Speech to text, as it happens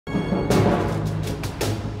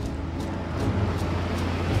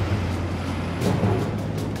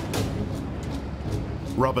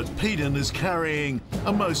Robert Peden is carrying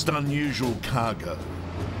a most unusual cargo.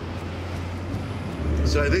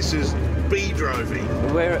 So this is bee droving.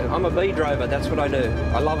 I'm a bee drover, that's what I do.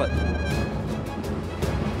 I love it.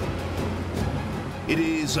 It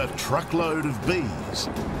is a truckload of bees.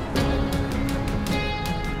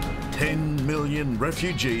 10 million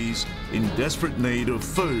refugees in desperate need of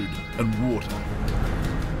food and water.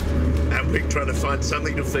 And we're trying to find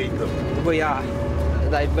something to feed them. We are.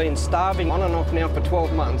 They've been starving on and off now for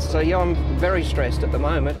 12 months, so yeah, I'm very stressed at the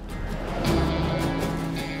moment.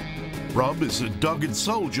 Rob is a dogged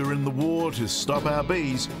soldier in the war to stop our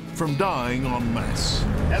bees from dying en masse.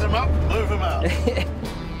 Head them up, move them out.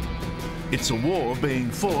 It's a war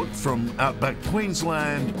being fought from outback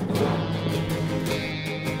Queensland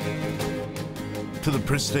to the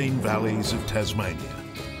pristine valleys of Tasmania.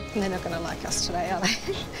 They're not going to like us today, are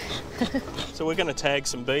they? So we're going to tag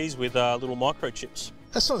some bees with little microchips.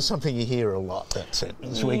 That's not something you hear a lot, that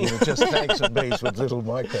sentence. We're going to just tag some bees with little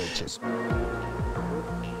microchips.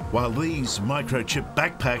 While these microchip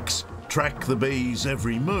backpacks track the bees'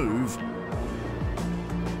 every move,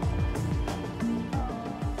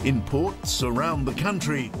 in ports around the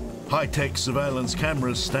country, high-tech surveillance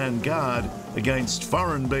cameras stand guard against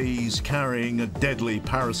foreign bees carrying a deadly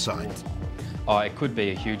parasite. Oh, it could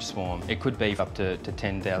be a huge swarm. It could be up to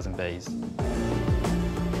 10,000 bees.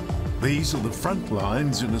 These are the front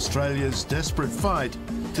lines in Australia's desperate fight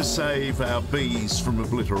to save our bees from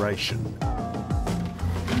obliteration.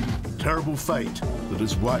 Terrible fate that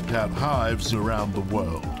has wiped out hives around the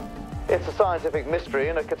world. It's a scientific mystery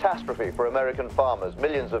and a catastrophe for American farmers.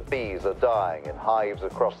 Millions of bees are dying in hives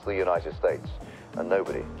across the United States, and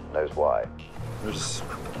nobody knows why. There's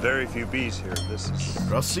very few bees here.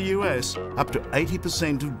 Across the US, up to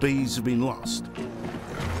 80% of bees have been lost.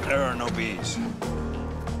 There are no bees.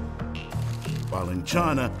 While in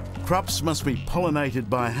China, crops must be pollinated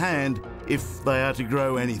by hand if they are to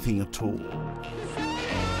grow anything at all.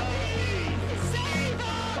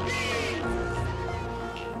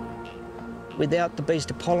 Without the bees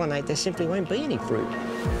to pollinate, there simply won't be any fruit.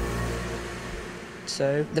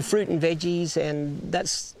 So the fruit and veggies and that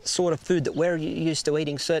sort of food that we're used to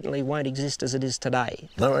eating certainly won't exist as it is today.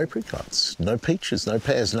 No apricots, no peaches, no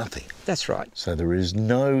pears, nothing. That's right. So there is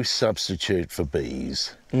no substitute for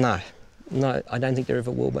bees? No, I don't think there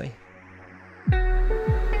ever will be.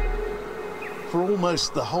 For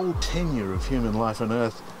almost the whole tenure of human life on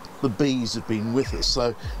Earth, the bees have been with us,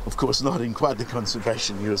 though, of course, not in quite the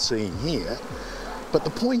concentration you're seeing here. But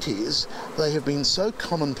the point is, they have been so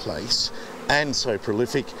commonplace and so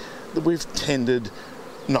prolific that we've tended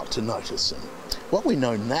not to notice them. What we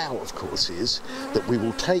know now, of course, is that we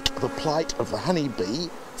will take the plight of the honeybee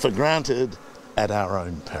for granted at our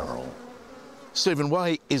own peril. Stephen,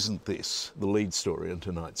 why isn't this the lead story in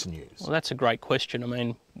tonight's news? Well, that's a great question. I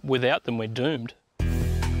mean, without them, we're doomed.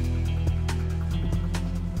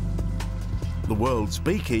 The world's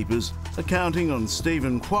beekeepers are counting on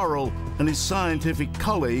Stephen Quarrell and his scientific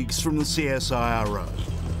colleagues from the CSIRO.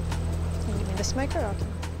 Can you give me the smoker? Or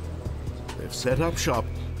They've set up shop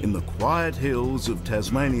in the quiet hills of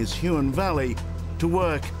Tasmania's Huon Valley to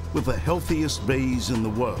work with the healthiest bees in the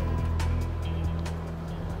world.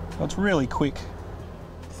 Well, it's really quick.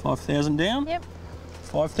 5,000 down. Yep.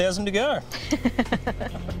 5,000 to go.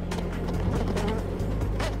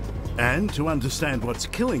 And to understand what's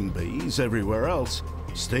killing bees everywhere else,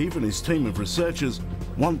 Steve and his team of researchers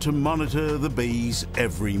want to monitor the bees'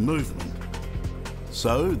 every movement.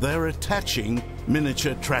 So they're attaching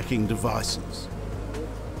miniature tracking devices.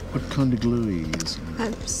 What kind of glue are you using?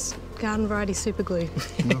 it's garden variety super glue.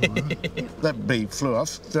 Oh, right. That bee flew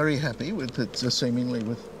off, very happy with it, seemingly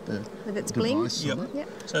with the With its bling. device on Yep. it. Yep.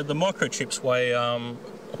 So the microchips weigh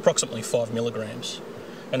approximately 5 milligrams,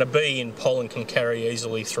 and a bee in pollen can carry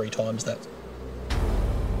easily 3 times that.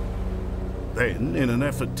 Then, in an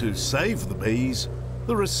effort to save the bees,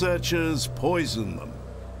 the researchers poison them.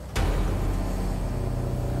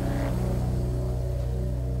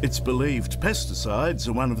 It's believed pesticides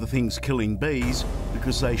are one of the things killing bees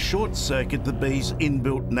because they short-circuit the bees'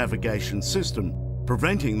 inbuilt navigation system,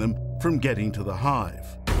 preventing them from getting to the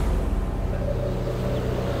hive.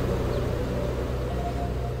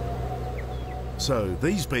 So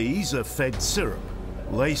these bees are fed syrup,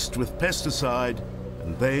 laced with pesticide,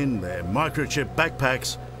 and then their microchip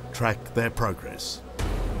backpacks track their progress.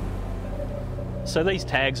 So these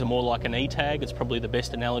tags are more like an E-tag. It's probably the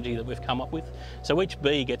best analogy that we've come up with. So each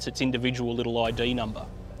bee gets its individual little ID number,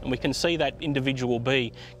 and we can see that individual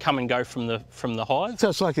bee come and go from the hive. So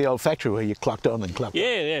it's like the old factory where you clocked on and clocked off.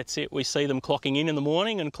 Yeah, that's it. We see them clocking in the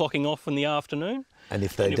morning and clocking off in the afternoon. And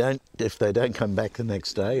if they don't come back the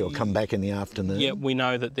next day or come back in the afternoon, yeah, we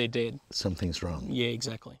know that they're dead. Something's wrong. Yeah,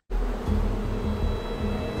 exactly.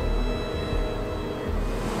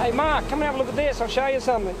 Hey Mark, come and have a look at this, I'll show you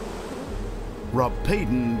something. Rob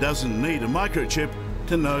Peden doesn't need a microchip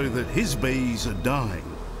to know that his bees are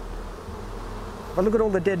dying. But look at all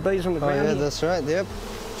the dead bees on the ground. Yeah, here. that's right, yep.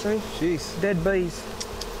 See? Jeez. Dead bees.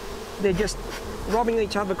 They're just robbing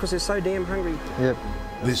each other because they're so damn hungry. Yep.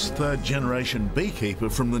 This third-generation beekeeper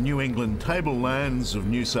from the New England tablelands of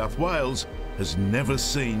New South Wales has never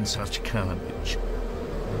seen such carnage.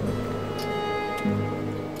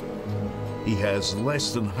 He has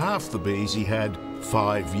less than half the bees he had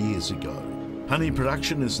 5 years ago. Honey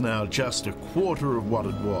production is now just a quarter of what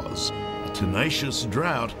it was. A tenacious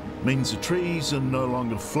drought means the trees are no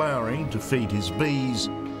longer flowering to feed his bees,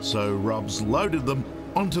 so Rob's loaded them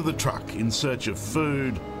onto the truck in search of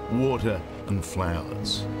food, water and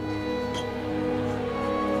flowers.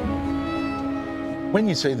 When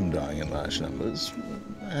you see them dying in large numbers,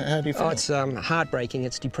 how do you feel? Oh, it's heartbreaking,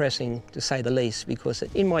 it's depressing to say the least, because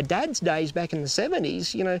in my dad's days back in the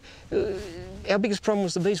 70s, you know, our biggest problem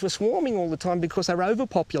was the bees were swarming all the time because they were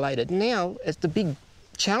overpopulated. Now, it's the big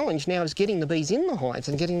challenge now is getting the bees in the hives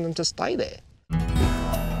and getting them to stay there.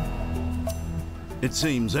 It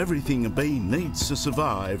seems everything a bee needs to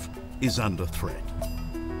survive is under threat.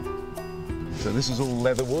 So this is all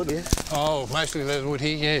leatherwood? Yeah. Oh, mostly leatherwood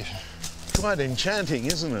here, yes. Quite enchanting,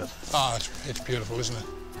 isn't it? Oh, it's beautiful, isn't it?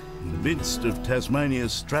 In the midst of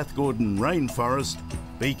Tasmania's Strathgordon rainforest,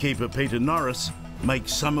 beekeeper Peter Norris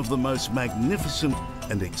makes some of the most magnificent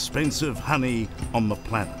and expensive honey on the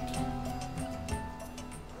planet.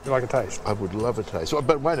 You like a taste? I would love a taste. Oh,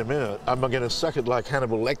 but wait a minute, am I going to suck it like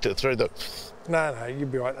Hannibal Lecter through the... No, you'll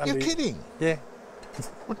be right. You're kidding? Yeah.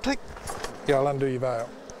 Well, Yeah, I'll undo your veil.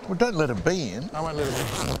 Well, don't let a bee in. I won't let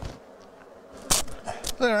them in.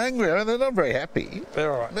 They're angry, they're not very happy.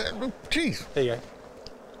 They're all right. Jeez. There you go.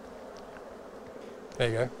 There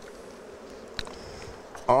you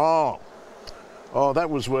Oh, go. that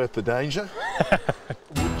was worth the danger.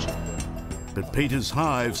 But Peter's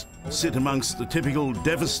hives sit amongst the typical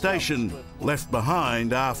devastation left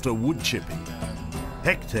behind after wood chipping.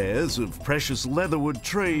 Hectares of precious leatherwood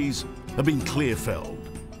trees have been clear-felled.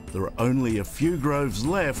 There are only a few groves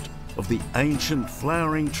left of the ancient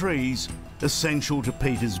flowering trees essential to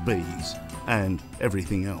Peter's bees and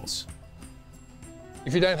everything else.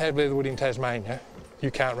 If you don't have leatherwood in Tasmania,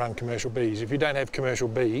 you can't run commercial bees. If you don't have commercial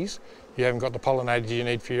bees, you haven't got the pollinators you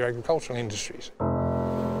need for your agricultural industries.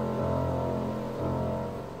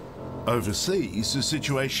 Overseas, the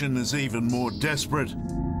situation is even more desperate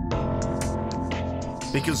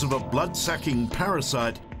because of a blood-sucking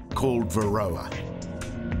parasite called varroa.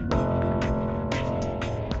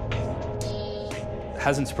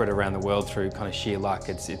 Hasn't spread around the world through kind of sheer luck.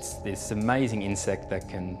 It's this amazing insect that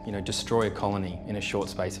can, you know, destroy a colony in a short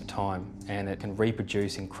space of time, and it can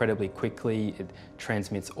reproduce incredibly quickly. It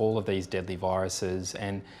transmits all of these deadly viruses,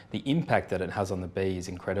 and the impact that it has on the bee is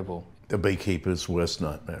incredible. The beekeeper's worst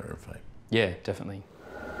nightmare, in fact. Yeah, definitely.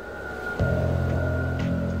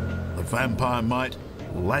 The vampire mite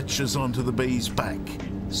latches onto the bee's back,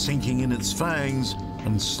 sinking in its fangs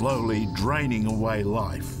and slowly draining away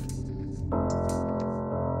life.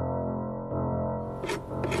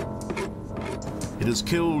 It has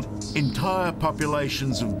killed entire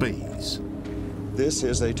populations of bees. This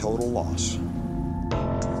is a total loss.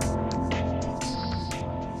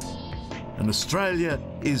 And Australia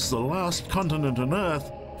is the last continent on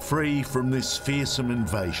Earth free from this fearsome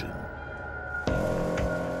invasion.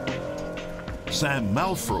 Sam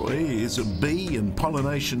Malfroy is a bee and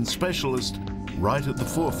pollination specialist right at the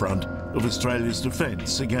forefront of Australia's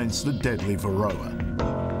defence against the deadly varroa.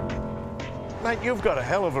 Mate, you've got a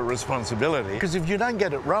hell of a responsibility, because if you don't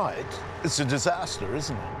get it right, it's a disaster,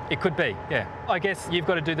 isn't it? It could be, yeah. I guess you've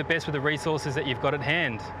got to do the best with the resources that you've got at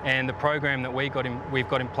hand, and the program that we've got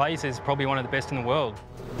in place is probably one of the best in the world.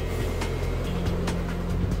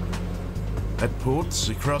 At ports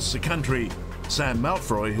across the country, Sam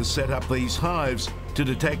Malfroy has set up these hives to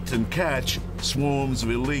detect and catch swarms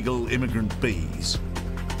of illegal immigrant bees.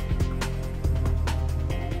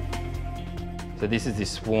 So this is this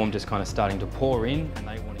swarm just kind of starting to pour in, and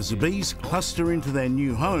they want to... As the bees cluster into their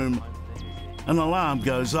new home, an alarm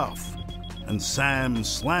goes off, and Sam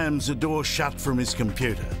slams the door shut from his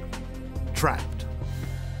computer. Trapped.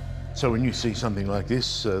 So when you see something like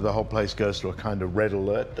this, the whole place goes to a kind of red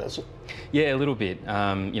alert, does it? Yeah, a little bit.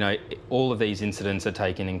 You know, all of these incidents are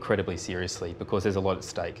taken incredibly seriously because there's a lot at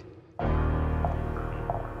stake.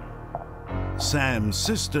 Sam's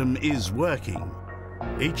system is working.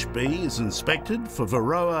 Each bee is inspected for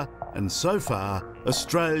varroa, and so far,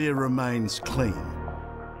 Australia remains clean.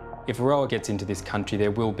 If varroa gets into this country,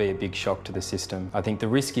 there will be a big shock to the system. I think the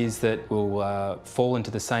risk is that we'll fall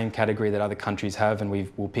into the same category that other countries have, and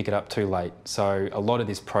we'll pick it up too late. So a lot of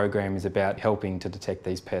this program is about helping to detect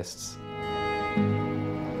these pests.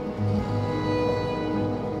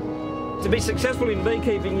 To be successful in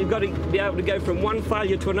beekeeping, you've got to be able to go from one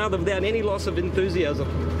failure to another without any loss of enthusiasm.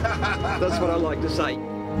 That's what I like to say.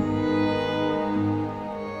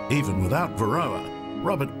 Even without varroa,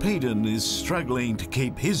 Robert Peden is struggling to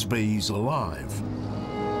keep his bees alive.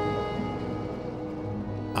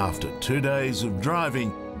 After 2 days of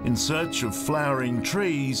driving in search of flowering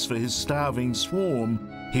trees for his starving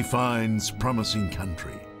swarm, he finds promising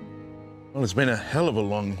country. Well, it's been a hell of a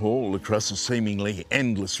long haul across the seemingly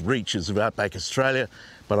endless reaches of outback Australia,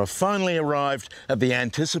 but I've finally arrived at the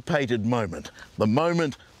anticipated moment, the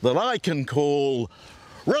moment that I can call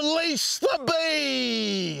Release the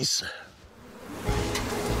Bees!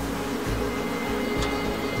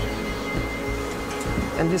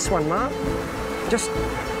 And this one, Mark, just,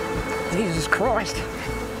 Jesus Christ.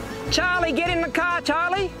 Charlie, get in the car,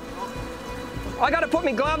 Charlie. I got to put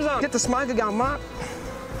my gloves on. Get the smoker going, Mark.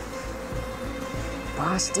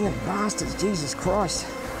 Stinging bastards, Jesus Christ.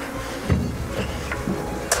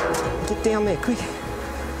 Get down there, quick.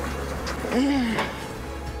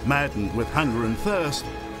 Maddened with hunger and thirst,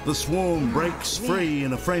 the swarm breaks free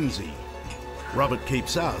in a frenzy. Robert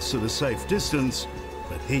keeps us at a safe distance,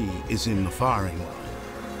 but he is in the firing line.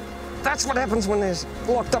 That's what happens when they're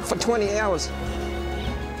locked up for 20 hours.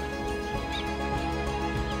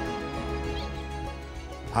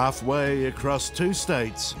 Halfway across 2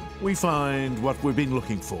 states, we find what we've been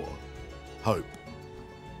looking for: hope.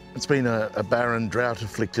 It's been a barren,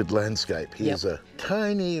 drought-afflicted landscape. Here's a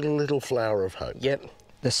tiny little flower of hope. Yep,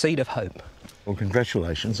 the seed of hope. Well,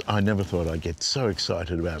 congratulations. I never thought I'd get so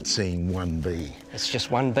excited about seeing one bee. It's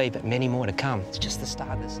just one bee, but many more to come. It's just the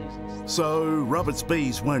start of the season. So Robert's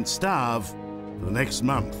bees won't starve for the next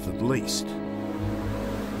month at least.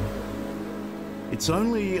 It's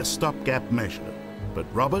only a stopgap measure, but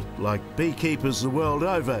Robert, like beekeepers the world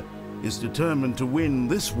over, is determined to win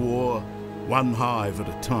this war one hive at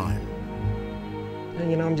a time. And,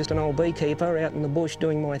 you know, I'm just an old beekeeper out in the bush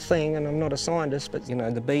doing my thing, and I'm not a scientist, but, you know,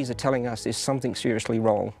 the bees are telling us there's something seriously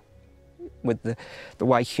wrong with the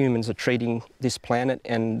way humans are treating this planet,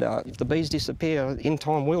 and if the bees disappear, in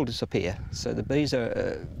time we'll disappear. So the bees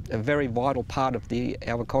are a very vital part of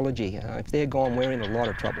our ecology. If they're gone, we're in a lot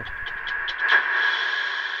of trouble.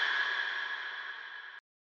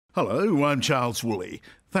 Hello, I'm Charles Wooley.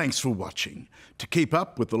 Thanks for watching. To keep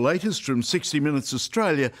up with the latest from 60 Minutes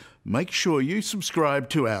Australia, make sure you subscribe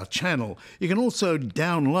to our channel. You can also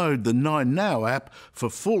download the 9Now app for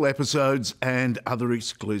full episodes and other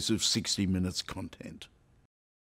exclusive 60 Minutes content.